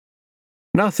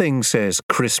Nothing says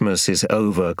Christmas is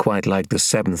over quite like the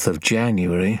 7th of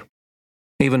January,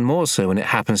 even more so when it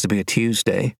happens to be a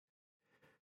Tuesday.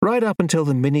 Right up until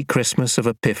the mini-Christmas of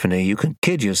Epiphany, you can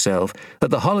kid yourself that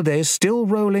the holiday is still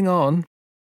rolling on,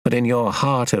 but in your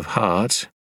heart of hearts,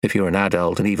 if you're an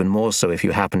adult and even more so if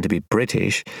you happen to be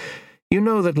British, you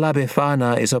know that La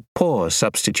Befana is a poor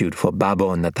substitute for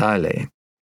Babbo Natale.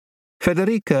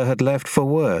 Federica had left for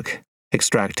work,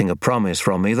 extracting a promise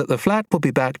from me that the flat would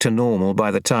be back to normal by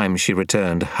the time she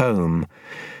returned home.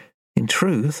 In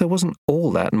truth, there wasn't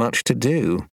all that much to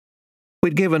do.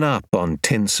 We'd given up on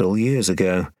tinsel years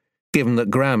ago, given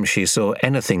that Gramsci saw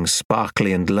anything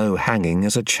sparkly and low-hanging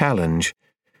as a challenge.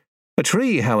 A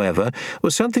tree, however,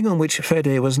 was something on which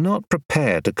Fede was not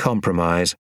prepared to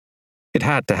compromise. It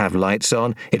had to have lights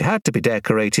on, it had to be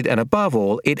decorated, and above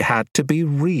all, it had to be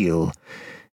real,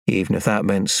 even if that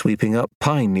meant sweeping up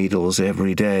pine needles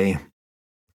every day.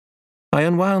 I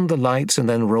unwound the lights and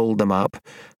then rolled them up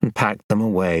and packed them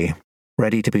away,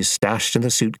 ready to be stashed in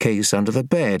the suitcase under the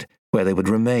bed, where they would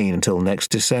remain until next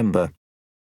December.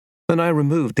 Then I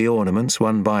removed the ornaments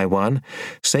one by one,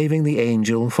 saving the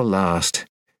angel for last,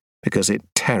 because it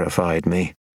terrified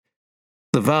me.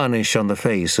 The varnish on the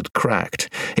face had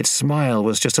cracked, its smile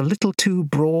was just a little too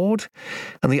broad,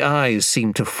 and the eyes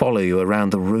seemed to follow you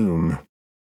around the room.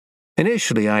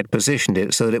 Initially I'd positioned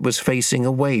it so that it was facing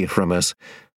away from us,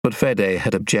 but Fede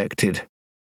had objected.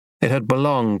 It had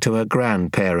belonged to her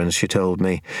grandparents, she told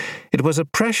me. It was a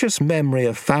precious memory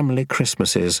of family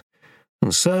Christmases,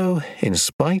 and so, in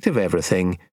spite of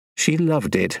everything, she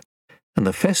loved it, and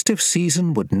the festive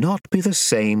season would not be the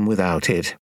same without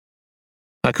it.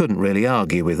 I couldn't really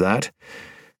argue with that,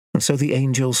 and so the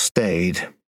angel stayed.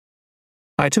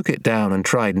 I took it down and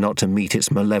tried not to meet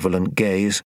its malevolent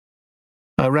gaze.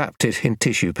 I wrapped it in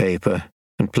tissue paper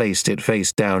and placed it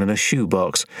face down in a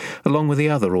shoebox, along with the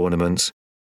other ornaments.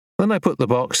 Then I put the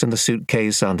box in the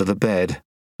suitcase under the bed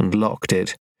and locked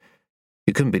it.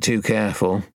 You couldn't be too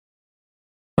careful.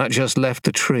 That just left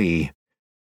the tree.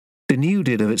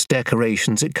 Denuded of its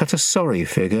decorations, it cut a sorry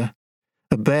figure.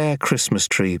 A bare Christmas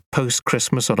tree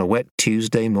post-Christmas on a wet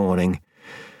Tuesday morning.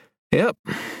 Yep,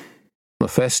 the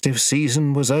festive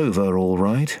season was over, all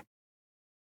right.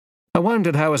 I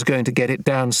wondered how I was going to get it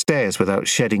downstairs without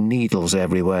shedding needles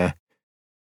everywhere.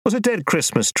 Was a dead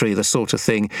Christmas tree the sort of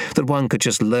thing that one could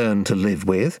just learn to live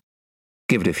with?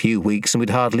 Give it a few weeks and we'd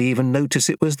hardly even notice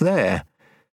it was there.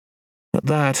 But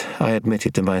that, I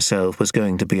admitted to myself, was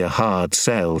going to be a hard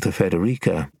sell to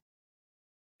Federica.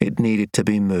 It needed to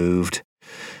be moved.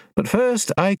 But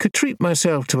first I could treat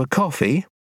myself to a coffee,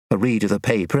 a read of the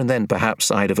paper, and then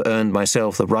perhaps I'd have earned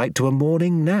myself the right to a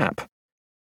morning nap.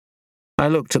 I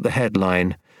looked at the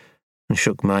headline and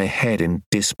shook my head in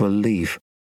disbelief.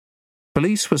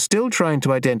 Police were still trying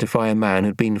to identify a man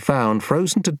who'd been found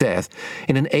frozen to death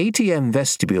in an ATM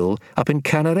vestibule up in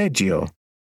Cannaregio.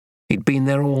 He'd been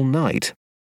there all night.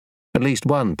 At least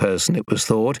one person, it was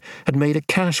thought, had made a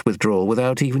cash withdrawal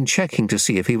without even checking to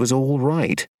see if he was all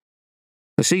right.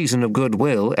 The season of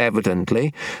goodwill,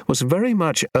 evidently, was very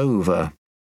much over.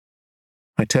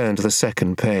 I turned to the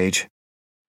second page.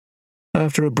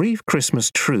 After a brief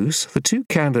Christmas truce, the two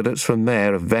candidates for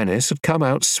mayor of Venice had come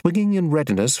out swinging in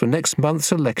readiness for next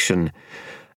month's election.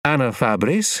 Anna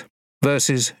Fabris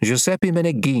versus Giuseppe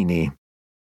Meneghini.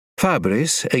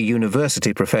 Fabris, a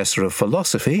university professor of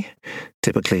philosophy,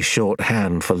 typically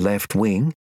shorthand for left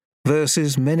wing,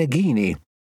 versus Meneghini,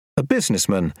 a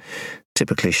businessman,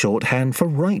 typically shorthand for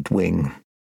right wing.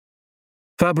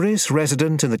 Fabris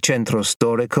resident in the Centro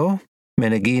Storico,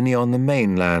 Meneghini on the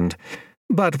mainland,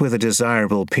 but with a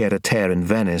desirable pied-à-terre in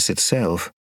Venice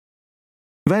itself.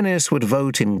 Venice would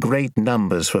vote in great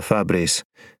numbers for Fabris,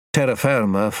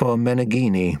 terraferma for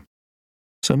Meneghini.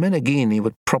 So Meneghini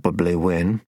would probably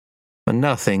win, and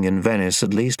nothing in Venice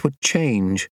at least would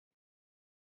change.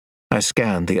 I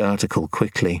scanned the article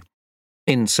quickly.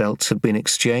 Insults had been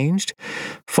exchanged,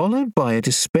 followed by a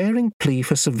despairing plea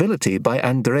for civility by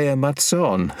Andrea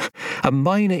Mazzon, a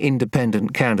minor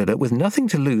independent candidate with nothing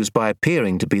to lose by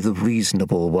appearing to be the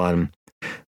reasonable one,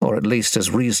 or at least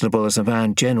as reasonable as a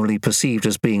man generally perceived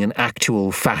as being an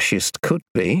actual fascist could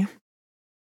be.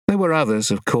 There were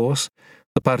others, of course,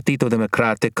 the Partito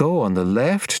Democratico on the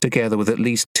left, together with at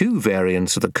least two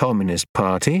variants of the Communist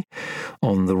Party,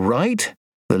 on the right,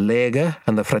 the Lega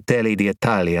and the Fratelli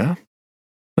d'Italia.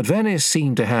 But Venice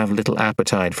seemed to have little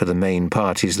appetite for the main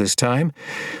parties this time.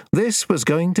 This was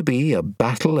going to be a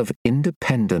battle of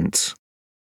independence.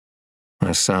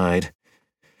 I sighed.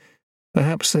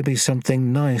 Perhaps there'd be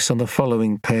something nice on the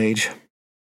following page.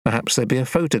 Perhaps there'd be a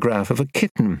photograph of a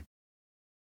kitten.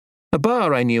 A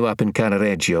bar I knew up in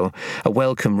Cannaregio, a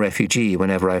welcome refugee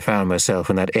whenever I found myself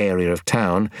in that area of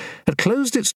town, had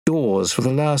closed its doors for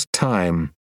the last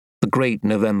time, the great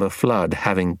November flood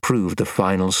having proved the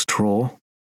final straw.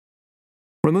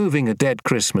 Removing a dead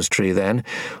Christmas tree, then,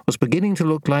 was beginning to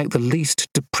look like the least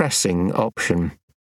depressing option.